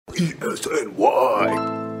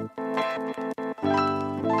PSNY.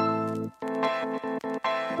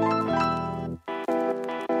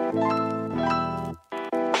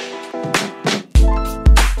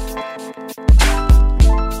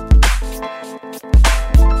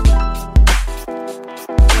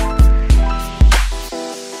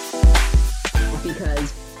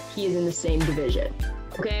 Because he is in the same division.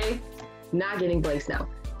 Okay? Not getting Blake Snell.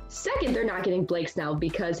 Second, they're not getting Blake Snell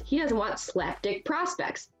because he doesn't want slapdick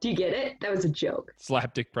prospects. Do you get it? That was a joke.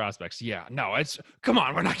 Slapdick prospects. Yeah. No, come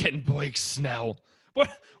on. We're not getting Blake Snell.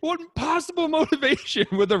 What possible motivation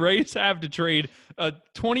would the Rays have to trade a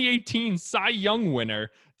 2018 Cy Young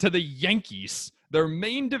winner to the Yankees, their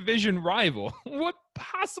main division rival? What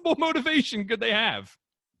possible motivation could they have?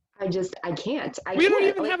 I can't. We don't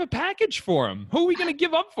even have a package for him. Who are we going to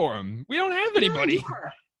give up for him? We don't have anybody.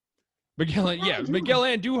 Miguel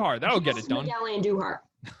Andujar. That'll get it done. Miguel Andujar.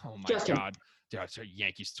 Oh, my God. Dude,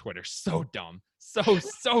 Yankees Twitter. So dumb. So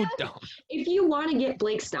dumb. If you want to get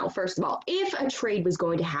Blake Snell, first of all, if a trade was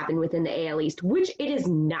going to happen within the AL East, which it is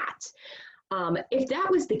not, if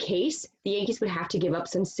that was the case, the Yankees would have to give up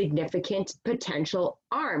some significant potential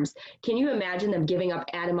arms. Can you imagine them giving up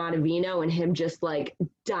Adam Ottavino and him just like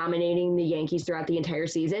dominating the Yankees throughout the entire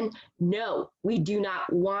season? No, we do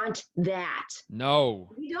not want that. No.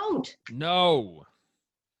 We don't. No.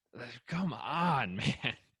 Come on,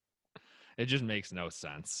 man. It just makes no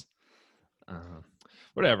sense.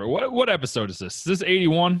 Whatever. What episode is this? Is this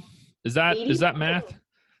 81? Is that math?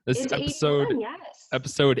 This it's episode 81, yes.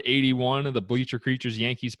 Episode 81 of the Bleacher Creatures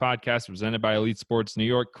Yankees podcast, presented by Elite Sports New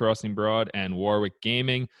York, Crossing Broad, and Warwick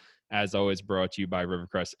Gaming. As always, brought to you by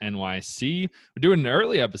Rivercrest NYC. We're doing an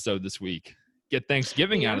early episode this week. Get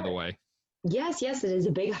Thanksgiving out of the way. Yes, it is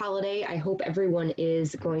a big holiday. I hope everyone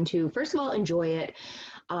is going to, first of all, enjoy it,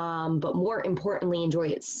 but more importantly, enjoy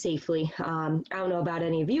it safely. I don't know about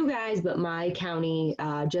any of you guys, but my county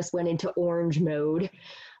just went into orange mode.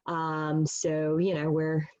 So,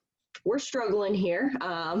 we're struggling here.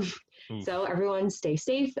 So everyone stay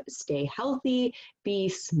safe, stay healthy, be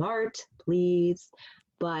smart, please.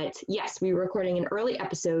 But yes, we're recording an early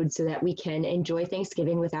episode so that we can enjoy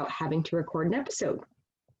Thanksgiving without having to record an episode.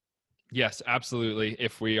 Yes, absolutely.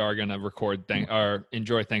 If we are going to record or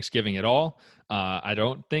enjoy Thanksgiving at all, I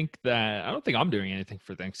don't think I'm doing anything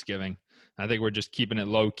for Thanksgiving. I think we're just keeping it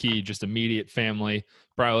low key, just immediate family.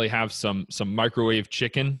 Probably have some microwave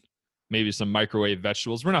chicken, maybe some microwave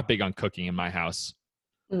vegetables. We're not big on cooking in my house.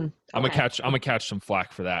 Okay. I'm gonna catch some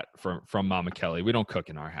flack for that from Mama Kelly. We don't cook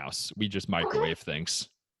in our house. We just microwave things.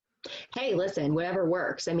 Hey, listen, whatever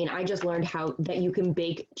works. I mean, I just learned that you can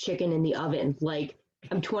bake chicken in the oven. Like,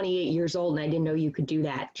 I'm 28 years old and I didn't know you could do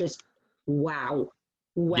that. Just wow.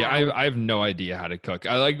 Yeah, I have no idea how to cook.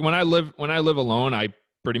 When I live alone, I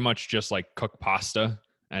pretty much just like cook pasta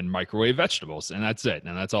and microwave vegetables, and that's it.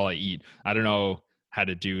 And that's all I eat. I don't know how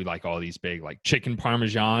to do like all these big like chicken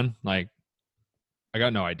parmesan. Like, I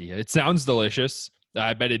got no idea. It sounds delicious.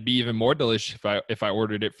 I bet it'd be even more delicious if I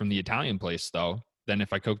ordered it from the Italian place though than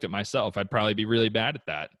if I cooked it myself. I'd probably be really bad at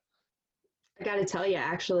that. I got to tell you,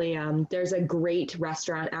 actually, there's a great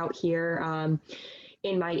restaurant out here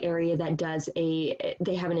in my area that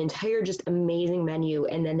they have an entire just amazing menu.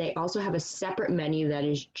 And then they also have a separate menu that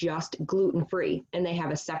is just gluten-free. And they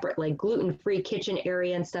have a separate like gluten-free kitchen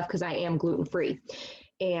area and stuff because I am gluten-free.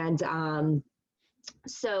 And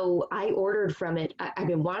so I ordered from it. I've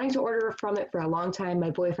been wanting to order from it for a long time.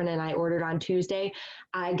 My boyfriend and I ordered on Tuesday.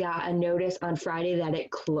 I got a notice on Friday that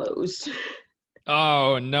it closed.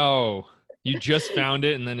 Oh, no. You just found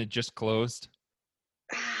it and then it just closed?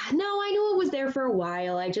 No, I knew it was there for a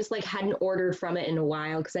while. I just hadn't ordered from it in a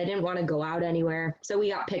while because I didn't want to go out anywhere. So we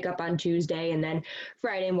got pickup on Tuesday, and then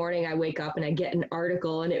Friday morning I wake up and I get an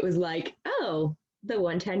article and it was like, oh, the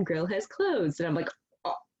 110 Grill has closed. And I'm like,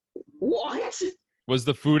 oh, what? Was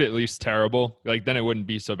the food at least terrible? Like, then it wouldn't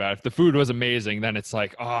be so bad. If the food was amazing, then it's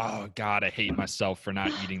like, oh God, I hate myself for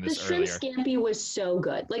not eating this earlier. The shrimp scampi was so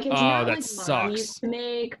good. Like, it's not like Mom used to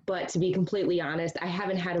make, but to be completely honest, I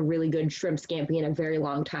haven't had a really good shrimp scampi in a very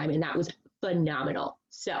long time, and that was phenomenal.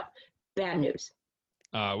 So, bad news.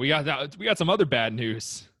 We got some other bad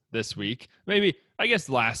news this week. Maybe, I guess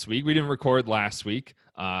last week. We didn't record last week,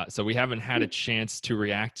 so we haven't had a chance to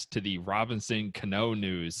react to the Robinson Cano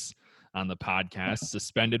news on the podcast.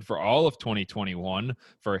 Suspended for all of 2021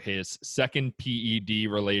 for his second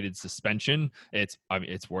PED-related suspension. It's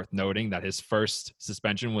worth noting that his first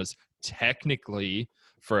suspension was technically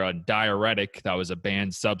for a diuretic that was a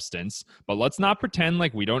banned substance, but let's not pretend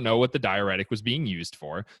like we don't know what the diuretic was being used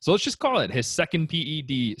for. So let's just call it his second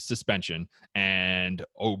PED suspension. And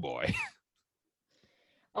oh boy.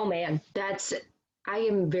 Oh man, that's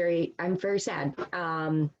I'm very sad.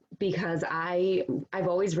 Because I've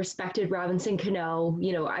always respected Robinson Cano,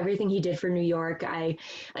 everything he did for New York. I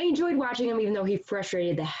enjoyed watching him, even though he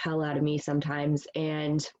frustrated the hell out of me sometimes.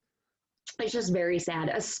 And it's just very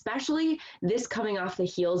sad, especially this coming off the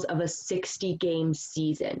heels of a 60 game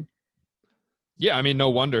season. Yeah, I mean, no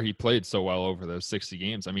wonder he played so well over those 60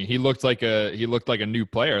 games. I mean, he looked like a new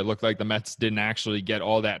player. It looked like the Mets didn't actually get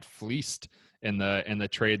all that fleeced in the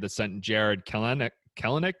trade that sent Jared Kelenic,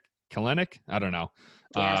 I don't know,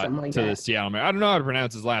 Yeah, something like to the that. Seattle Mariners. I don't know how to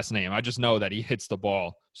pronounce his last name. I just know that he hits the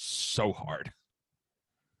ball so hard.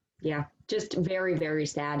 Yeah, just very, very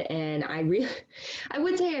sad. And I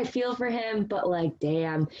would say I feel for him, but like,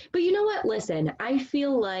 damn. But you know what? Listen, I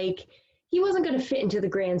feel like he wasn't going to fit into the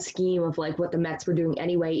grand scheme of like what the Mets were doing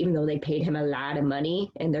anyway, even though they paid him a lot of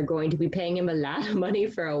money and they're going to be paying him a lot of money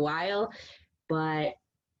for a while. But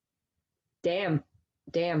damn,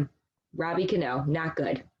 damn, Robbie Cano, not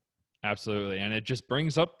good. Absolutely. And it just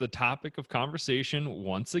brings up the topic of conversation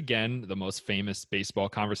once again, the most famous baseball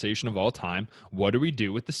conversation of all time. What do we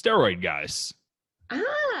do with the steroid guys?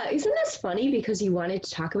 Isn't this funny? Because you wanted to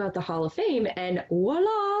talk about the Hall of Fame, and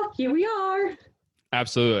voila, here we are.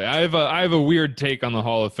 Absolutely. I have a weird take on the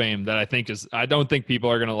Hall of Fame that I don't think people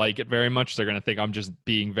are going to like it very much. They're going to think I'm just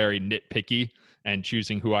being very nitpicky and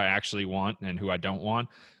choosing who I actually want and who I don't want.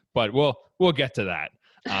 But we'll get to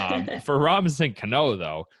that. For Robinson Cano,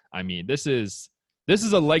 though, I mean, this is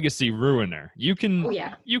a legacy ruiner. You Oh can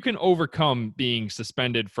yeah, you can overcome being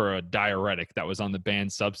suspended for a diuretic that was on the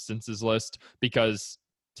banned substances list because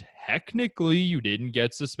technically you didn't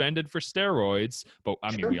get suspended for steroids, but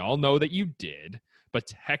I mean, we true. all know that you did, but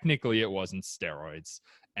technically it wasn't steroids.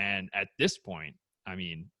 And at this point, I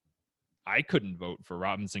mean, I couldn't vote for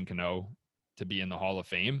Robinson Cano to be in the Hall of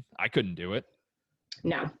Fame. I couldn't do it.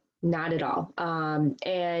 No, not at all.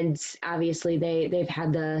 And obviously they've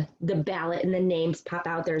had the ballot and the names pop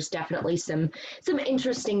out. There's definitely some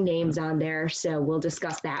interesting names on there, so we'll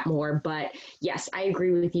discuss that more. But yes, I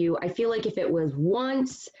agree with you. I feel like if it was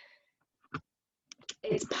once,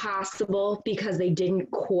 it's possible because they didn't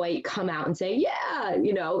quite come out and say, yeah,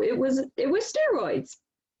 it was steroids,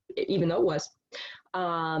 even though it was.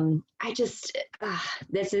 I just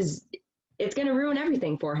this is it's going to ruin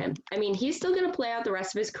everything for him. I mean, he's still going to play out the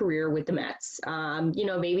rest of his career with the Mets.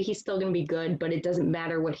 Maybe he's still going to be good, but it doesn't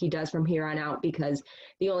matter what he does from here on out because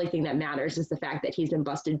the only thing that matters is the fact that he's been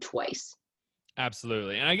busted twice.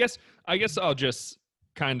 Absolutely. And I guess I'll just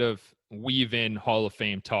kind of weave in Hall of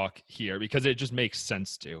Fame talk here because it just makes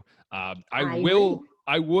sense to. I I agree. will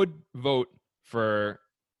I would vote for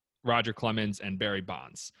Roger Clemens and Barry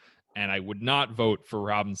Bonds, and I would not vote for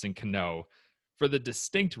Robinson Cano for the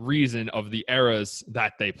distinct reason of the eras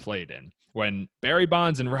that they played in. When Barry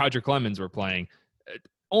Bonds and Roger Clemens were playing,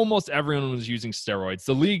 almost everyone was using steroids.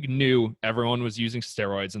 The league knew everyone was using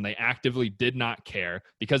steroids, and they actively did not care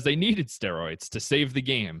because they needed steroids to save the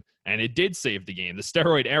game. And it did save the game. The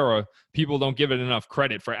steroid era, people don't give it enough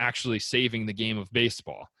credit for actually saving the game of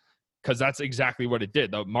baseball because that's exactly what it did.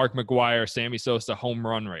 The Mark McGwire, Sammy Sosa home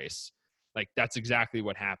run race. Like, that's exactly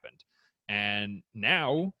what happened. And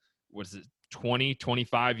now, was it 20,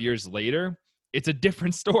 25 years later? It's a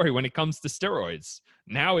different story when it comes to steroids.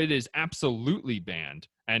 Now it is absolutely banned.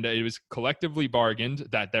 And it was collectively bargained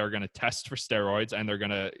that they're going to test for steroids and they're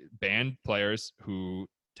going to ban players who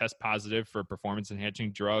test positive for performance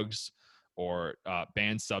enhancing drugs or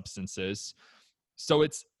banned substances. So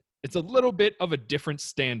it's a little bit of a different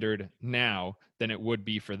standard now than it would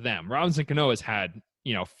be for them. Robinson Cano has had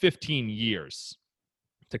 15 years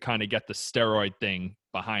to kind of get the steroid thing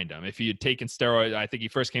behind him. If he had taken steroids, I think he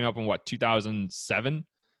first came up in 2007,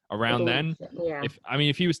 I around believe then. so. Yeah.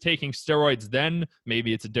 If he was taking steroids then,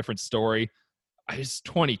 maybe it's a different story. It's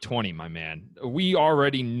 2020, my man. We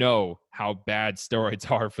already know how bad steroids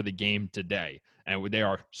are for the game today, and they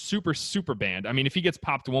are super, super banned. I mean, if he gets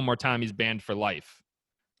popped one more time, he's banned for life.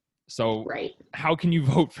 So Right. how can you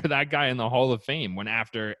vote for that guy in the Hall of Fame when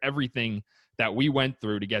after everything that we went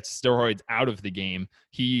through to get steroids out of the game,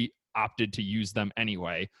 he opted to use them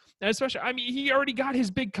anyway? And especially, I mean, he already got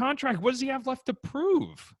his big contract. What does he have left to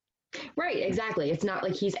prove? Right, exactly. It's not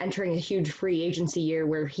like he's entering a huge free agency year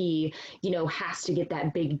where he, has to get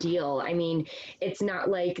that big deal. I mean, it's not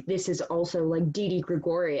like this is also like Didi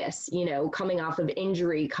Gregorius, coming off of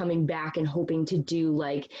injury, coming back and hoping to do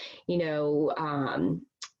like,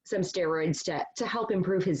 some steroids to help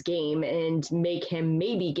improve his game and make him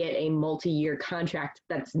maybe get a multi-year contract.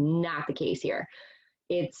 That's not the case here.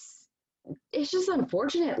 It's it's just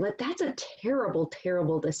unfortunate. Like, that's a terrible,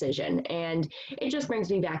 terrible decision. And it just brings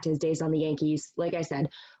me back to his days on the Yankees. Like I said,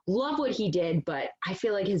 love what he did, but I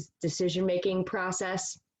feel like his decision making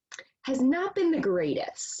process has not been the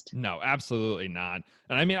greatest. No, absolutely not.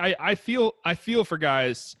 And I mean, I feel for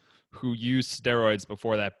guys who use steroids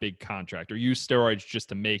before that big contract or use steroids just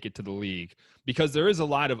to make it to the league, because there is a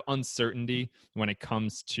lot of uncertainty when it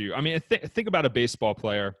comes to, I mean, think about a baseball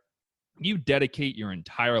player. You dedicate your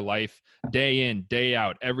entire life, day in, day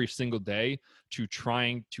out, every single day, to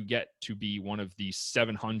trying to get to be one of the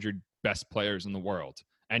 700 best players in the world.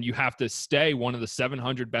 And you have to stay one of the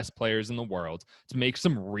 700 best players in the world to make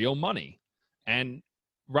some real money. And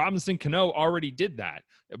Robinson Cano already did that.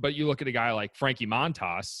 But you look at a guy like Frankie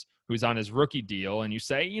Montas, who's on his rookie deal, and you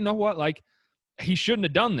say, you know what, like, he shouldn't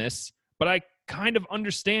have done this, but I kind of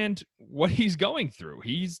understand what he's going through.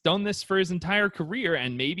 He's done this for his entire career,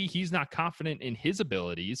 and maybe he's not confident in his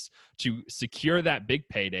abilities to secure that big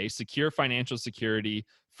payday, secure financial security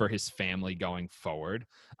for his family going forward.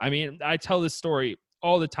 I mean, I tell this story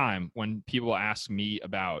all the time when people ask me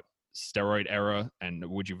about steroid era and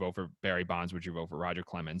would you vote for Barry Bonds, would you vote for Roger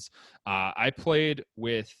Clemens. I played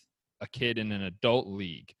with a kid in an adult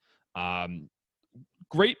league.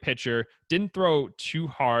 Great pitcher, didn't throw too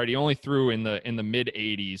hard. He only threw in the mid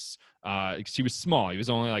 80s. He was small. He was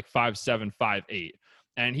only like 5'7", 5'8".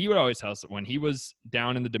 And he would always tell us that when he was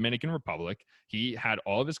down in the Dominican Republic, he had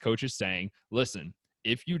all of his coaches saying, listen,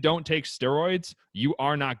 if you don't take steroids, you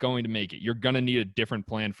are not going to make it. You're going to need a different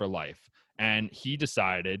plan for life. And he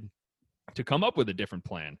decided to come up with a different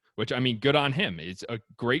plan, which, I mean, good on him. He's a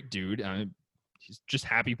great dude. He's just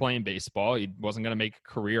happy playing baseball. He wasn't going to make a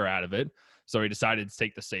career out of it. So he decided to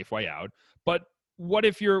take the safe way out. But what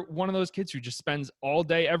if you're one of those kids who just spends all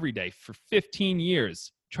day, every day for 15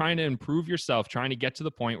 years trying to improve yourself, trying to get to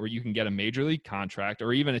the point where you can get a major league contract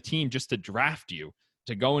or even a team just to draft you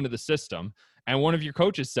to go into the system? And one of your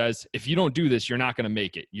coaches says, if you don't do this, you're not going to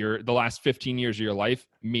make it. You're the last 15 years of your life,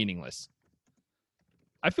 meaningless.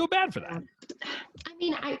 I feel bad for that. I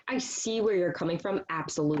mean, I see where you're coming from.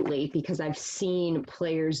 Absolutely. Because I've seen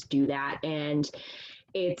players do that. And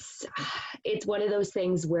it's one of those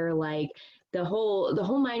things where, like, the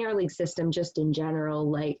whole minor league system, just in general,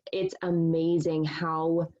 like, it's amazing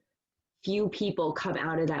how few people come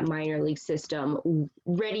out of that minor league system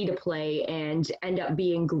ready to play and end up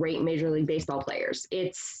being great Major League Baseball players.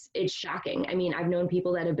 It's shocking. I mean, I've known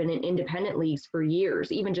people that have been in independent leagues for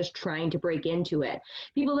years, even just trying to break into it.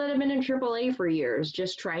 People that have been in AAA for years,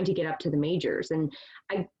 just trying to get up to the majors. And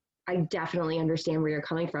I definitely understand where you're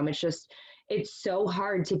coming from. It's so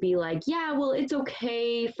hard to be like, yeah, well, it's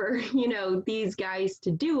okay for, these guys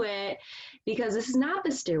to do it, because this is not the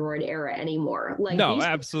steroid era anymore. Like, no,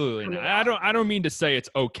 absolutely not. I don't mean to say it's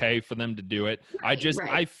okay for them to do it. Right,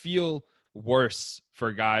 I feel worse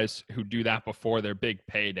for guys who do that before their big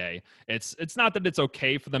payday. It's not that it's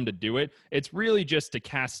okay for them to do it. It's really just to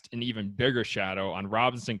cast an even bigger shadow on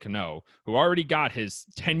Robinson Cano, who already got his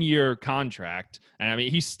 10-year contract. And I mean,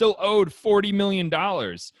 he's still owed $40 million.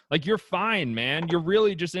 Like, you're fine, man. You're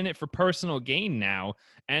really just in it for personal gain now.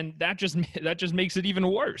 And that just makes it even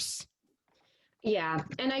worse. Yeah.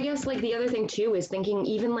 And I guess, like, the other thing too is thinking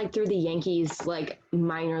even like through the Yankees, like,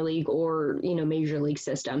 minor league or, major league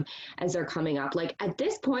system as they're coming up. Like, at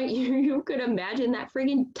this point, you could imagine that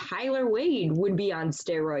friggin' Tyler Wade would be on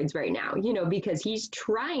steroids right now, because he's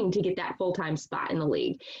trying to get that full-time spot in the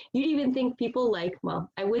league. You'd even think people like,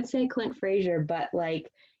 well, I would say Clint Frazier, but,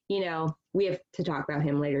 like, we have to talk about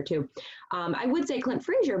him later too. I would say Clint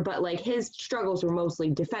Frazier, but, like, his struggles were mostly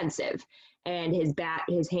defensive, and his bat,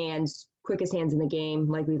 his hands, quickest hands in the game,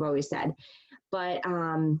 like we've always said. But,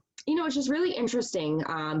 it's just really interesting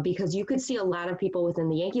because you could see a lot of people within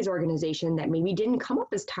the Yankees organization that maybe didn't come up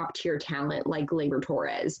as top tier talent, like Gleyber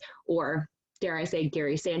Torres, or dare I say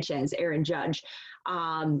Gary Sanchez, Aaron Judge,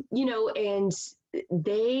 and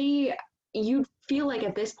you feel like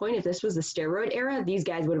at this point, if this was the steroid era, these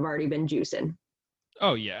guys would have already been juicing.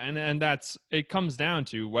 Oh yeah. And it comes down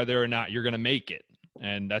to whether or not you're going to make it.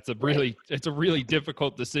 And it's a really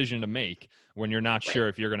difficult decision to make when you're not sure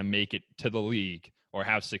if you're going to make it to the league or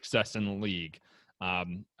have success in the league. I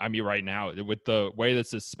mean, right now, with the way the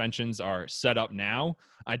suspensions are set up now,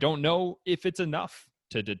 I don't know if it's enough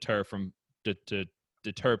to deter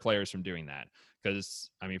players from doing that. Because,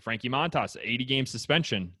 I mean, Frankie Montas, 80-game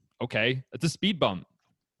suspension. Okay, it's a speed bump.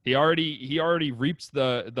 He already reaps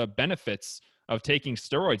the benefits of taking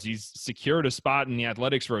steroids. He's secured a spot in the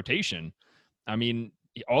Athletics rotation. I mean,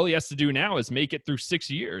 all he has to do now is make it through 6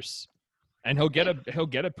 years, and he'll get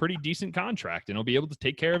a pretty decent contract, and he'll be able to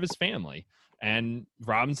take care of his family. And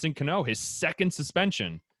Robinson Cano, his second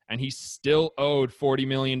suspension, and he's still owed $40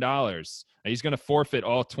 million. He's going to forfeit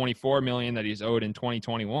all $24 million that he's owed in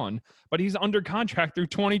 2021, but he's under contract through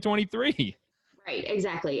 2023. Right,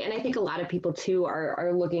 exactly. And I think a lot of people too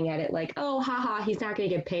are looking at it like, oh, haha, he's not going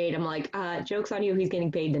to get paid. I'm like, joke's on you. He's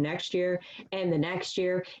getting paid the next year and the next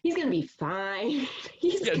year. He's going to be fine.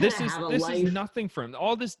 He's going to have a life. This is nothing for him.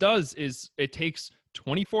 All this does is it takes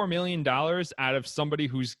 $24 million out of somebody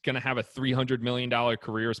who's going to have a $300 million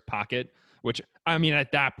career's pocket, which, I mean,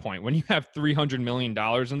 at that point, when you have $300 million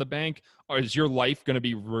in the bank, is your life going to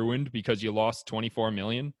be ruined because you lost $24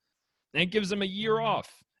 million? And it gives him a year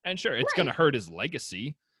off. And sure, it's going to hurt his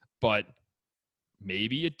legacy, but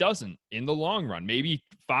maybe it doesn't in the long run. Maybe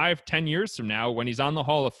 5-10 years from now, when he's on the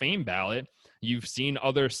Hall of Fame ballot, you've seen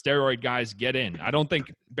other steroid guys get in. I don't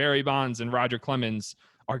think Barry Bonds and Roger Clemens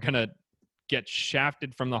are going to get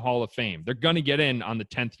shafted from the Hall of Fame. They're going to get in on the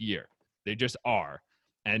 10th year. They just are.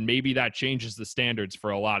 And maybe that changes the standards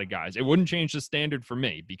for a lot of guys. It wouldn't change the standard for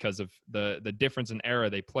me because of the difference in era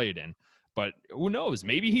they played in. But who knows?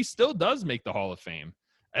 Maybe he still does make the Hall of Fame.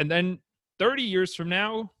 And then 30 years from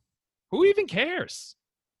now, who even cares?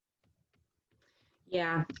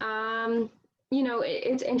 Yeah.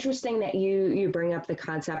 It's interesting that you bring up the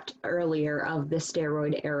concept earlier of the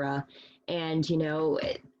steroid era. And,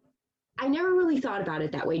 I never really thought about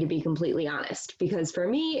it that way, to be completely honest, because for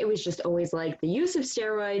me, it was just always like the use of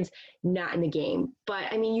steroids, not in the game. But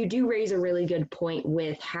I mean, you do raise a really good point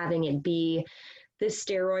with having it be the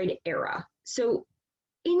steroid era. So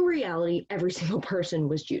in reality, every single person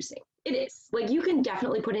was juicing. It is. Like, you can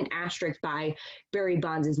definitely put an asterisk by Barry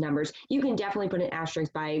Bonds' numbers. You can definitely put an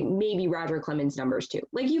asterisk by maybe Roger Clemens' numbers too.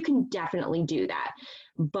 Like, you can definitely do that.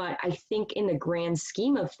 But I think in the grand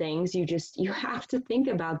scheme of things, you have to think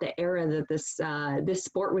about the era that this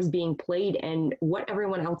sport was being played and what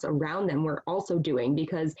everyone else around them were also doing,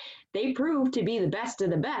 because they proved to be the best of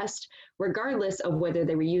the best, regardless of whether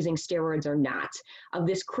they were using steroids or not. Of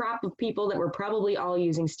this crop of people that were probably all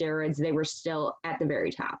using steroids, they were still at the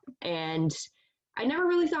very top. And I never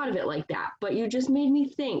really thought of it like that, but you just made me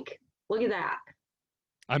think. Look at that.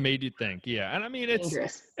 I made you think, yeah. And I mean,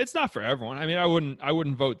 it's not for everyone. I mean, I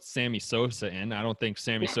wouldn't vote Sammy Sosa in. I don't think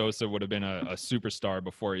Sammy Sosa would have been a superstar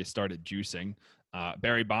before he started juicing.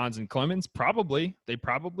 Barry Bonds and Clemens, they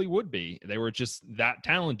probably would be. They were just that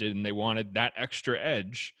talented and they wanted that extra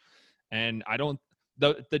edge. And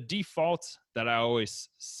the default that I always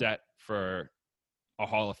set for a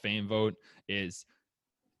Hall of Fame vote is,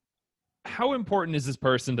 how important is this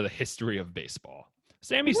person to the history of baseball?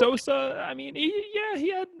 Sammy Sosa, I mean,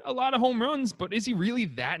 he had a lot of home runs, but is he really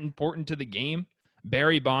that important to the game?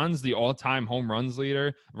 Barry Bonds, the all-time home runs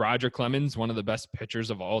leader. Roger Clemens, one of the best pitchers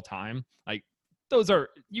of all time. Like,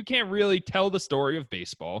 you can't really tell the story of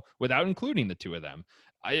baseball without including the two of them.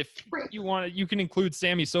 If you want, you can include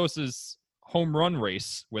Sammy Sosa's home run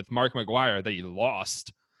race with Mark McGwire that he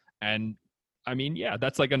lost. And I mean, yeah,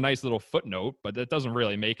 that's like a nice little footnote, but that doesn't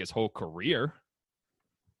really make his whole career.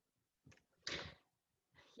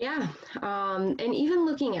 Yeah. And even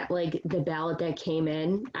looking at like the ballot that came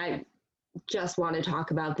in, I just want to talk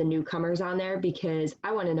about the newcomers on there because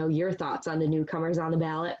I want to know your thoughts on the newcomers on the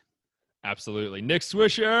ballot. Absolutely. Nick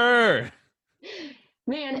Swisher.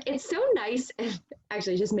 Man, it's so nice.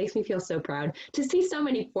 Actually, it just makes me feel so proud to see so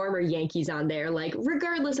many former Yankees on there. Like,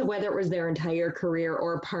 regardless of whether it was their entire career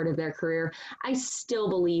or part of their career, I still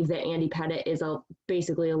believe that Andy Pettitte is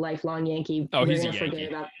basically a lifelong Yankee. Oh, he's a Yankee.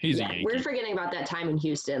 He's a Yankee. We're forgetting about that time in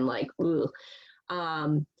Houston. Like, ooh.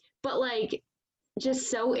 But like, just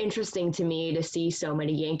so interesting to me to see so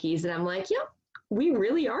many Yankees, and I'm like, yep. We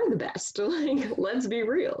really are the best. Like, let's be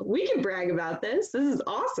real. We can brag about this. This is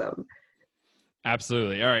awesome.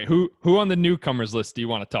 Absolutely. All right. Who on the newcomers list do you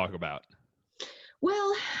want to talk about?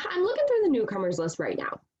 Well, I'm looking through the newcomers list right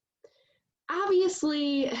now.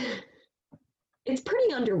 Obviously, it's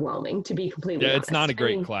pretty underwhelming, to be completely honest. Yeah, it's not a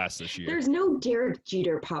great class this year. There's no Derek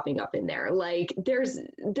Jeter popping up in there. Like, there's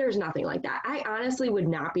nothing like that. I honestly would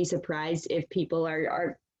not be surprised if people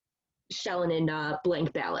are shelling in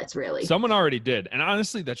blank ballots, really. Someone already did, and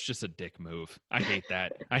honestly, that's just a dick move. I hate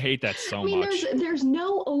that. I hate that so much. There's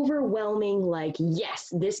no overwhelming, like,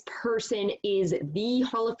 yes, this person is the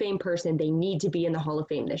Hall of Fame person. They need to be in the Hall of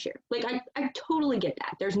Fame this year. Like, I totally get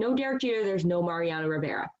that. There's no Derek Jeter. There's no Mariano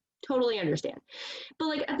Rivera. Totally understand. But,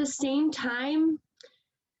 like, at the same time,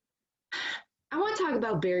 I want to talk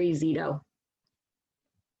about Barry Zito.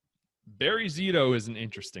 Barry Zito is an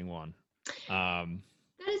interesting one.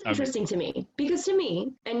 That is interesting to me because to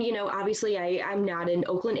me, and obviously I'm not an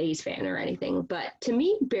Oakland A's fan or anything, but to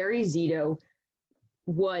me, Barry Zito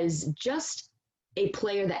was just a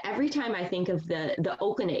player that every time I think of the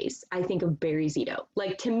Oakland A's, I think of Barry Zito.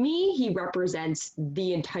 Like, to me, he represents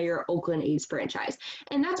the entire Oakland A's franchise.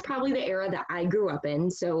 And that's probably the era that I grew up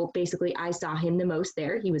in. So basically, I saw him the most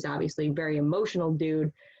there. He was obviously a very emotional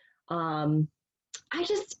dude. Um, I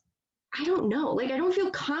just, I don't know. Like, I don't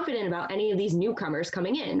feel confident about any of these newcomers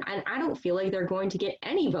coming in. And I don't feel like they're going to get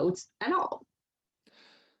any votes at all.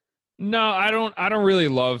 No, I don't really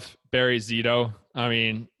love Barry Zito. I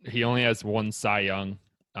mean, he only has one Cy Young.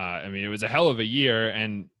 I mean, it was a hell of a year,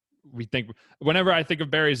 and whenever I think of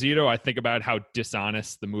Barry Zito, I think about how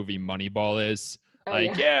dishonest the movie Moneyball is. Oh,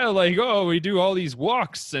 Like, yeah. yeah, like, oh, we do all these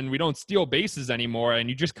walks and we don't steal bases anymore, and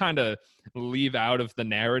you just kind of leave out of the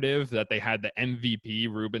narrative that they had the MVP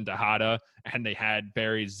Ruben Tejada and they had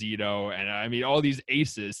Barry Zito, and I mean all these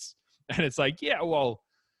aces, and it's like, yeah, well,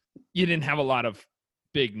 you didn't have a lot of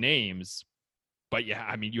big names, but yeah,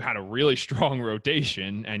 I mean, you had a really strong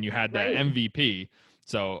rotation and you had that Right. MVP.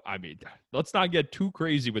 So, I mean, let's not get too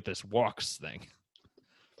crazy with this walks thing.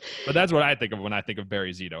 But that's what I think of when I think of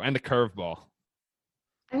Barry Zito and the curveball.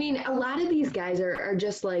 I mean, a lot of these guys are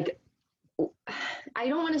just like, I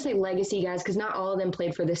don't want to say legacy guys because not all of them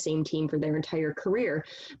played for the same team for their entire career,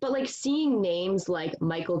 but like seeing names like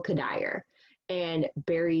Michael Kadire and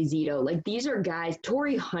Barry Zito, like these are guys,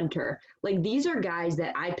 Torrey Hunter, like these are guys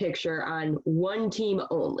that I picture on one team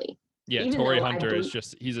only. Yeah, Even Torrey though Hunter is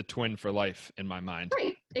just, he's a twin for life in my mind.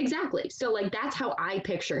 right, exactly. So like that's how I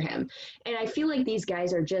picture him. And I feel like these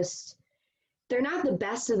guys are just, they're not the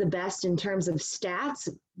best of the best in terms of stats.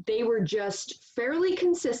 They were just fairly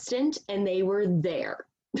consistent and they were there.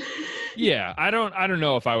 Yeah, I don't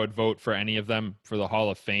know if I would vote for any of them for the Hall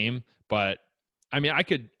of Fame, but I mean, I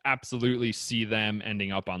could absolutely see them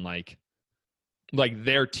ending up on like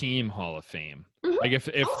their team Hall of Fame. Mhm. Like if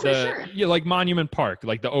Oh, for sure. yeah, like Monument Park,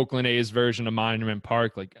 like the Oakland A's version of Monument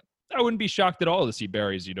Park, like I wouldn't be shocked at all to see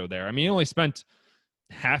Barry Zito there. I mean, he only spent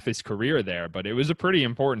half his career there, but it was a pretty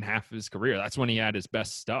important half of his career. That's when he had his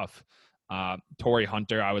best stuff. Torrey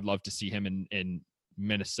Hunter, I would love to see him in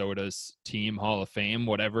Minnesota's team Hall of Fame,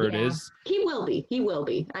 whatever it Yeah, is. he will be. He will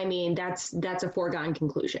be. I mean, that's a foregone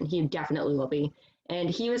conclusion. He definitely will be. And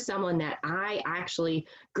he was someone that I actually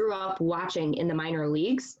grew up watching in the minor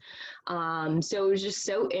leagues. So it was just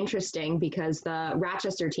so interesting because the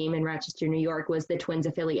Rochester team in Rochester, New York was the Twins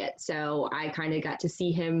affiliate. So I kind of got to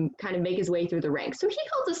see him kind of make his way through the ranks. So he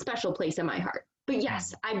holds a special place in my heart. But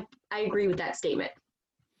yes, I agree with that statement.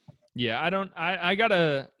 Yeah, I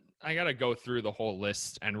gotta go through the whole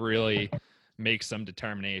list and really make some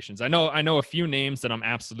determinations. I know a few names that I'm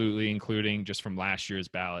absolutely including just from last year's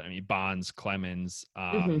ballot. I mean, Bonds, Clemens,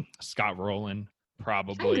 Scott Rowland, I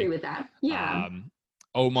probably. agree with that. Yeah.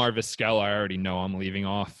 Omar Vizquel, I already know I'm leaving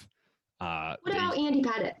off. What about Andy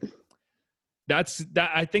Pettitte?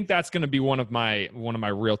 I think that's going to be one of my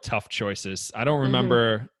real tough choices. I don't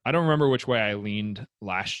remember which way I leaned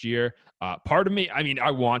last year. Part of me, I mean,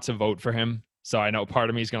 I want to vote for him. So I know part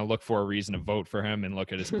of me is going to look for a reason to vote for him and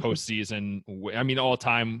look at his postseason. I mean,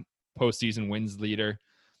 all-time postseason wins leader.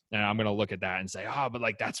 And I'm going to look at that and say, but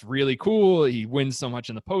like, that's really cool. He wins so much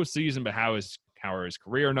in the postseason, but how are his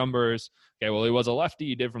career numbers? Okay, well, he was a lefty.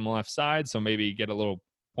 He did from the left side. So maybe get a little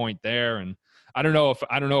point there. And I don't know if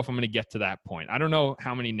I'm going to get to that point. I don't know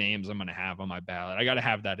how many names I'm going to have on my ballot. I got to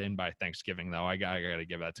have that in by Thanksgiving, though. I got to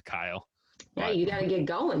give that to Kyle. Yeah, you got to get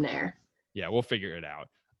going there. Yeah, we'll figure it out.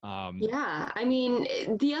 Yeah, I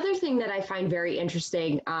mean, the other thing that I find very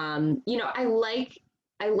interesting, I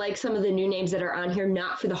like some of the new names that are on here,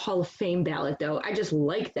 not for the Hall of Fame ballot though. I just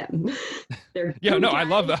like them. They're yeah, no, guys. I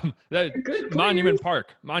love them. Good Monument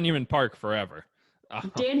Park forever.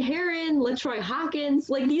 Dan Herron, LaTroy Hawkins,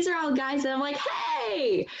 like these are all guys that I'm like,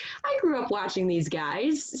 hey, I grew up watching these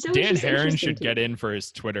guys. So Dan Herron should get in for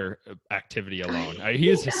his Twitter activity alone. He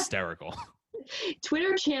is hysterical.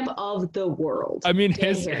 Twitter champ of the world. I mean,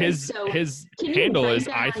 his handle is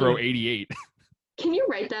iThrow88. Can you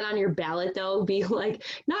write that on your ballot though? Be like,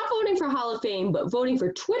 not voting for Hall of Fame, but voting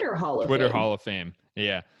for Twitter Hall of Fame. Twitter Hall of Fame.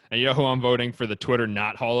 Yeah. And you know who I'm voting for the Twitter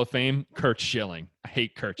not Hall of Fame? Curt Schilling. I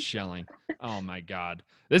hate Curt Schilling. Oh my God.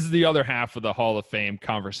 This is the other half of the Hall of Fame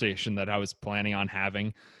conversation that I was planning on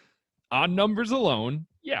having. On numbers alone,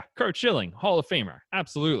 yeah, Curt Schilling, Hall of Famer.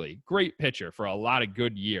 Absolutely. Great pitcher for a lot of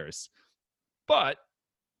good years. But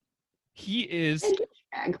he is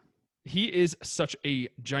such a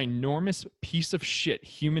ginormous piece of shit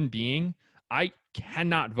human being. I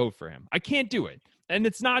cannot vote for him. I can't do it. And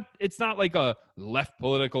it's not like a left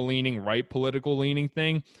political leaning, right political leaning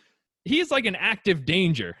thing. He is like an active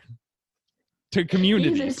danger to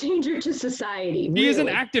communities. He's a danger to society. He is an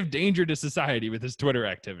active danger to society with his Twitter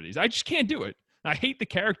activities. I just can't do it. I hate the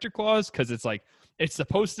character clause because it's like, it's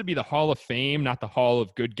supposed to be the Hall of Fame, not the Hall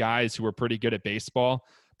of good guys who are pretty good at baseball.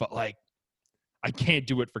 But like, I can't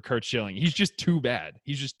do it for Curt Schilling. He's just too bad.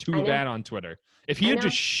 He's just too bad on Twitter. If he had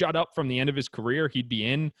just shut up from the end of his career, he'd be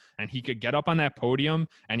in and he could get up on that podium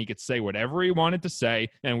and he could say whatever he wanted to say,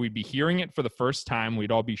 and we'd be hearing it for the first time.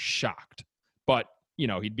 We'd all be shocked. But, you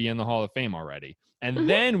know, he'd be in the Hall of Fame already. And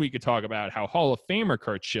then we could talk about how Hall of Famer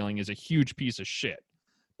Curt Schilling is a huge piece of shit.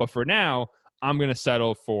 But for now, I'm going to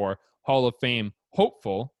settle for Hall of Fame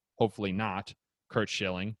hopeful, hopefully not, Curt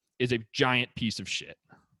Schilling is a giant piece of shit.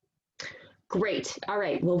 Great. All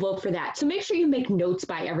right. We'll vote for that. So make sure you make notes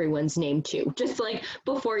by everyone's name too. Just like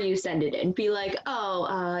before you send it in, be like,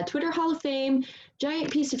 Twitter Hall of Fame,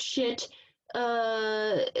 giant piece of shit.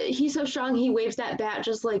 He's so strong. He waves that bat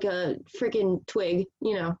just like a freaking twig.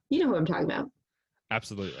 You know who I'm talking about.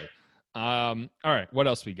 Absolutely. All right. What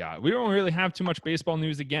else we got? We don't really have too much baseball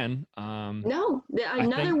news again. No,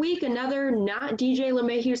 another week, another not DJ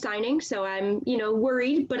LeMahieu signing. So I'm,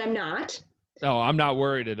 worried, but I'm not. No, I'm not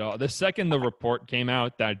worried at all. The second the report came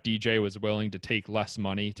out that DJ was willing to take less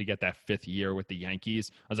money to get that 5th year with the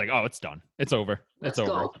Yankees, I was like, oh, it's done. It's over. It's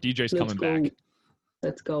over. DJ's coming back.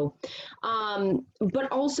 Let's go.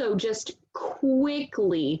 But also just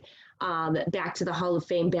quickly, back to the Hall of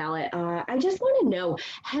Fame ballot. I just want to know,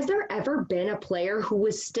 has there ever been a player who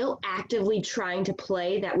was still actively trying to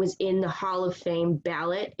play that was in the Hall of Fame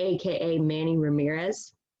ballot, AKA Manny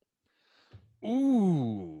Ramirez?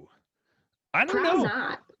 Ooh. I don't know.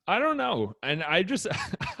 Not. I don't know. And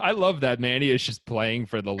I love that Manny is just playing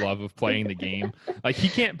for the love of playing the game. Like, he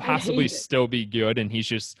can't possibly still be good, and he's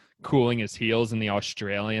just cooling his heels in the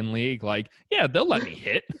Australian League. Like, yeah, they'll let me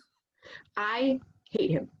hit. I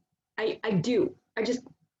hate him. I do.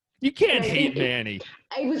 You can't hate Manny.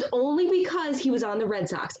 It was only because he was on the Red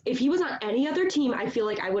Sox. If he was on any other team, I feel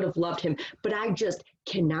like I would have loved him. But I just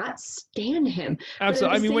cannot stand him.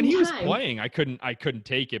 Absolutely. I mean, when he was playing, I couldn't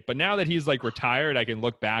take it. But now that he's like retired, I can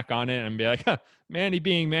look back on it and be like, Manny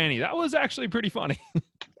being Manny. That was actually pretty funny.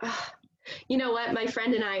 You know what? My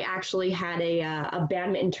friend and I actually had a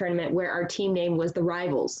badminton tournament where our team name was the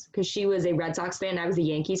Rivals, because she was a Red Sox fan. I was a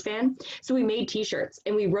Yankees fan. So we made T-shirts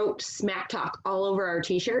and we wrote smack talk all over our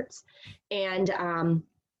T-shirts. And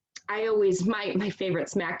my favorite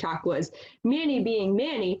smack talk was Manny being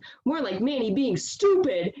Manny, more like Manny being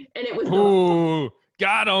stupid. And it was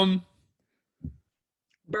got him.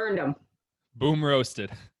 Burned him. Boom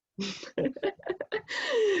roasted.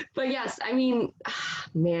 But yes, I mean,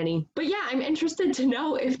 Manny. But yeah, I'm interested to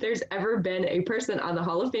know if there's ever been a person on the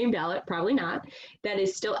Hall of Fame ballot, probably not, that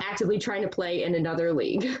is still actively trying to play in another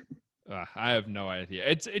league. I have no idea.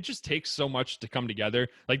 It just takes so much to come together.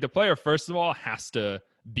 Like, the player, first of all, has to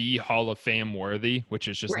be Hall of Fame worthy, which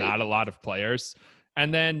is just not a lot of players.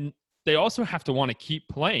 And then they also have to want to keep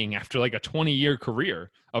playing after like a 20-year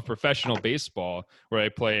career of professional baseball where they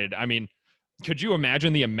played. I mean, could you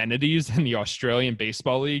imagine the amenities in the Australian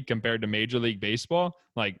Baseball League compared to Major League Baseball?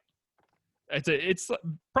 Like, it's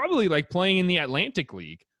probably like playing in the Atlantic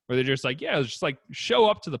League, where they're just like, yeah, just like show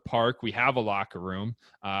up to the park. We have a locker room.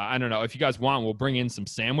 I don't know. If you guys want, we'll bring in some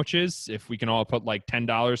sandwiches. If we can all put like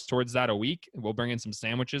 $10 towards that a week, we'll bring in some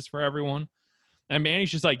sandwiches for everyone. And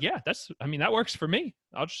Manny's just like, yeah, that works for me.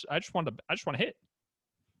 I just want to hit.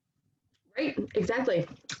 Right, exactly.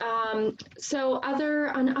 So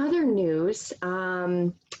on other news,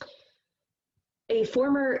 a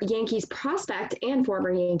former Yankees prospect and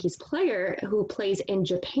former Yankees player who plays in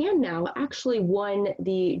Japan now actually won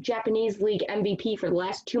the Japanese League MVP for the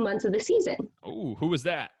last 2 months of the season. Oh, who was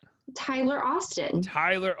that? Tyler Austin.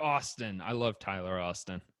 Tyler Austin. I love Tyler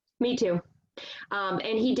Austin. Me too.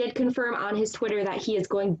 And he did confirm on his Twitter that he is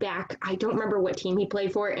going back. I don't remember what team he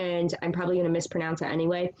played for, and I'm probably going to mispronounce it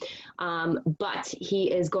anyway. But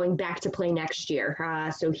he is going back to play next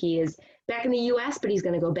year. So he is back in the U.S., but he's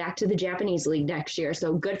going to go back to the Japanese League next year.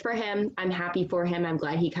 So good for him. I'm happy for him. I'm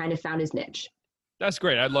glad he kind of found his niche. That's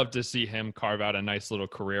great. I'd love to see him carve out a nice little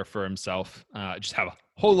career for himself. Just have a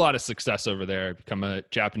whole lot of success over there, become a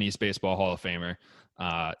Japanese Baseball Hall of Famer.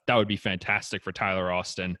 That would be fantastic for Tyler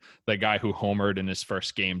Austin, the guy who homered in his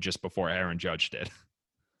first game just before Aaron Judge did.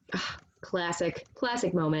 Classic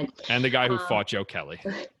moment. And the guy who fought Joe Kelly.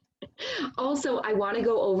 Also, I want to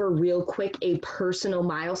go over real quick a personal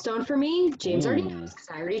milestone for me. James already knows because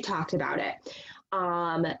I already talked about it.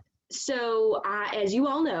 So as you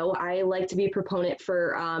all know, I like to be a proponent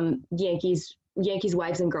for Yankees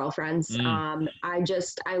wives and girlfriends.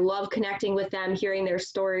 I love connecting with them, hearing their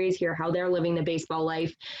stories, hear how they're living the baseball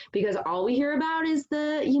life, because all we hear about is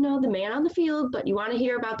the man on the field, but you want to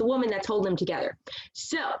hear about the woman that's holding them together.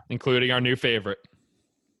 So, including our new favorite.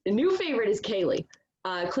 The new favorite is Kaylee.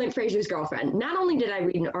 Clint Frazier's girlfriend. Not only did I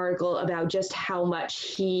read an article about just how much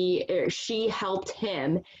she helped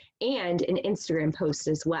him, and an Instagram post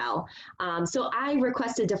as well. So I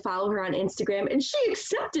requested to follow her on Instagram, and she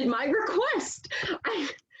accepted my request.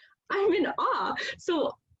 I'm in awe.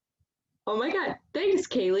 So, oh my God, thanks,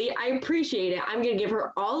 Kaylee. I appreciate it. I'm gonna give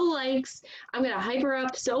her all the likes. I'm gonna hype her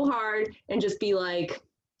up so hard and just be like,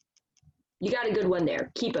 you got a good one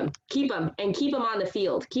there. Keep him, and keep him on the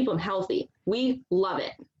field. Keep him healthy. We love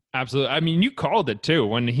it. Absolutely. I mean, you called it too.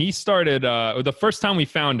 When he started, the first time we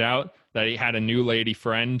found out that he had a new lady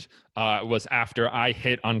friend was after I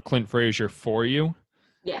hit on Clint Frazier for you.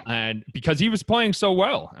 Yeah. And because he was playing so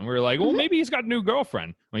well. And we were like, well, maybe he's got a new girlfriend.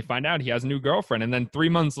 And we find out he has a new girlfriend. And then 3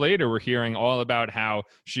 months later, we're hearing all about how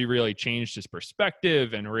she really changed his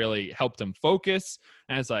perspective and really helped him focus.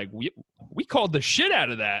 And it's like, we called the shit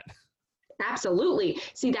out of that. Absolutely.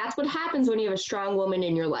 See, that's what happens when you have a strong woman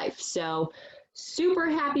in your life. So super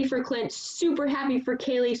happy for Clint, super happy for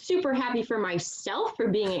Kaylee, super happy for myself for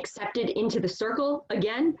being accepted into the circle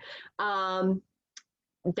again.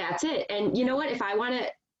 That's it. And you know what? If I want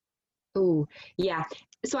to, yeah.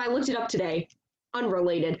 So I looked it up today,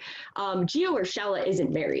 unrelated. Gio Urshela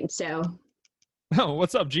isn't married, so. Oh,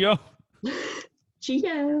 what's up, Gio?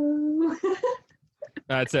 Gio.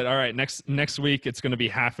 That's it. All right. Next week, it's going to be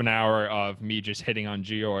half an hour of me just hitting on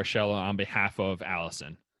Gio Urshela on behalf of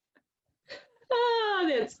Allison. Oh,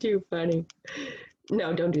 that's too funny.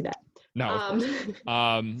 No, don't do that. No. Do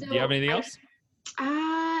you have anything else?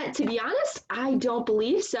 To be honest, I don't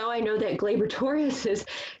believe so. I know that Gleyber Torres is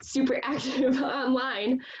super active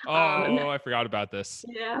online. I forgot about this.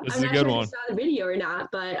 Yeah, this is a good one. If you saw the video or not,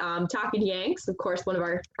 but Talking Yanks, of course, one of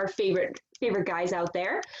our favorite guys out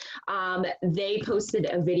there. They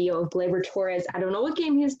posted a video of Gleyber Torres. I don't know what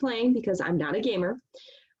game he was playing because I'm not a gamer.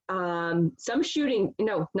 Not shooting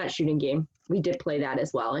game. We did play that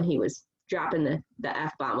as well, and he was dropping the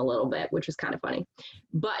F-bomb a little bit, which was kind of funny.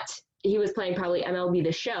 But he was playing probably MLB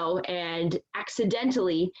The Show and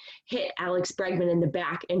accidentally hit Alex Bregman in the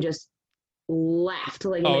back and just laughed.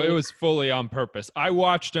 Like, it was fully on purpose. I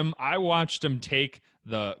watched him take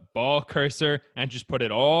the ball cursor and just put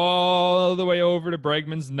it all the way over to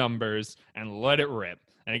Bregman's numbers and let it rip.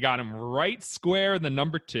 And he got him right square in the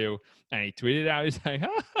number 2. And he tweeted out, he's like,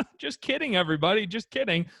 just kidding, everybody. Just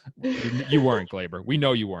kidding. You weren't, Gleyber. We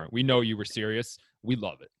know you weren't. We know you were serious. We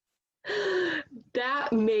love it.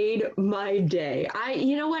 That made my day.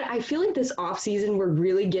 You know what? I feel like this off season, we're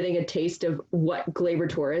really getting a taste of what Gleyber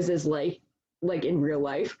Torres is like in real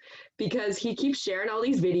life, because he keeps sharing all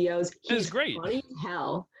these videos. He's great. Funny as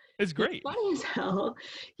hell. It's great. He's funny as hell.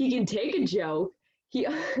 He can take a joke. He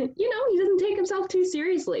doesn't take himself too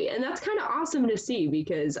seriously. And that's kind of awesome to see,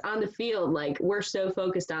 because on the field, like, we're so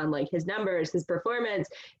focused on like his numbers, his performance.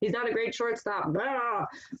 He's not a great shortstop, blah.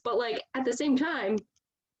 But like at the same time,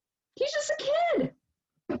 he's just a kid.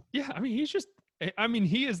 Yeah, I mean,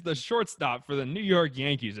 he is the shortstop for the New York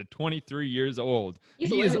Yankees at 23 years old. He's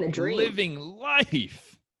living the dream. Living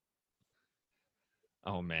life.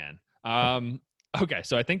 Oh, man. Okay,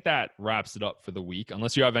 so I think that wraps it up for the week,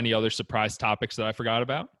 unless you have any other surprise topics that I forgot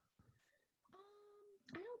about.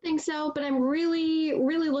 I don't think so, but I'm really,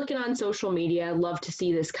 really looking on social media. I'd love to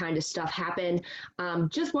see this kind of stuff happen.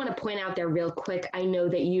 Just want to point out there real quick, I know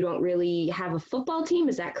that you don't really have a football team.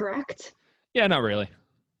 Is that correct? Yeah, not really.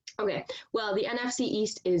 Okay. Well, the NFC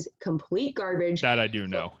East is complete garbage. That I do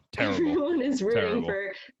know. Terrible. Everyone is rooting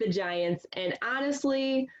for the Giants. And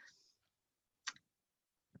honestly,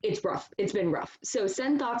 it's rough. It's been rough. So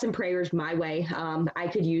send thoughts and prayers my way. I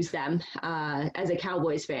could use them. As a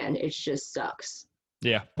Cowboys fan, it just sucks.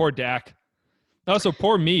 Yeah, poor Dak. Also,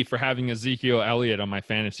 poor me for having Ezekiel Elliott on my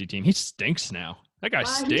fantasy team. He stinks now. That guy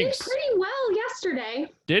stinks. He did pretty well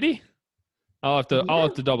yesterday. Did he? I'll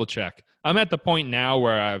have to double check. I'm at the point now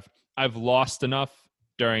where I've lost enough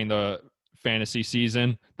during the fantasy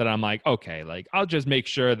season that I'm like, okay, like I'll just make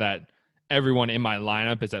sure that everyone in my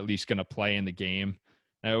lineup is at least going to play in the game.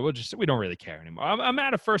 We don't really care anymore. I'm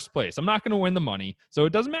out of first place. I'm not going to win the money, so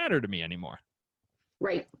it doesn't matter to me anymore.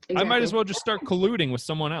 Right. Exactly. I might as well just start colluding with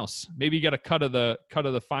someone else. Maybe get a cut of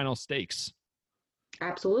the final stakes.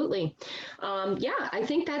 Absolutely. Yeah, I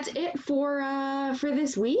think that's it for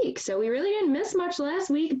this week. So we really didn't miss much last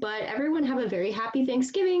week, but everyone have a very happy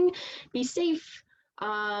Thanksgiving. Be safe.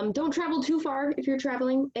 Don't travel too far if you're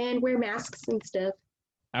traveling, and wear masks and stuff.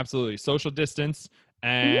 Absolutely. Social distance.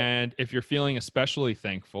 And if you're feeling especially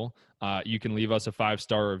thankful, you can leave us a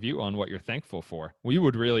 5-star review on what you're thankful for. We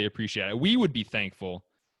would really appreciate it. We would be thankful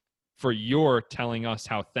for your telling us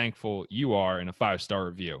how thankful you are in a 5-star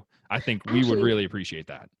review. I think we would Actually, really appreciate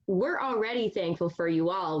that. We're already thankful for you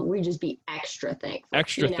all. We just be extra thankful.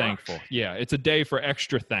 Extra thankful. Yeah, it's a day for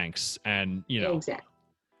extra thanks. And, Exactly.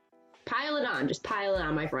 Pile it on. Just pile it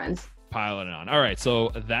on, my friends. Pile it on. All right,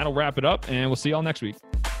 so that'll wrap it up, and we'll see y'all next week.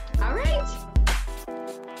 All right.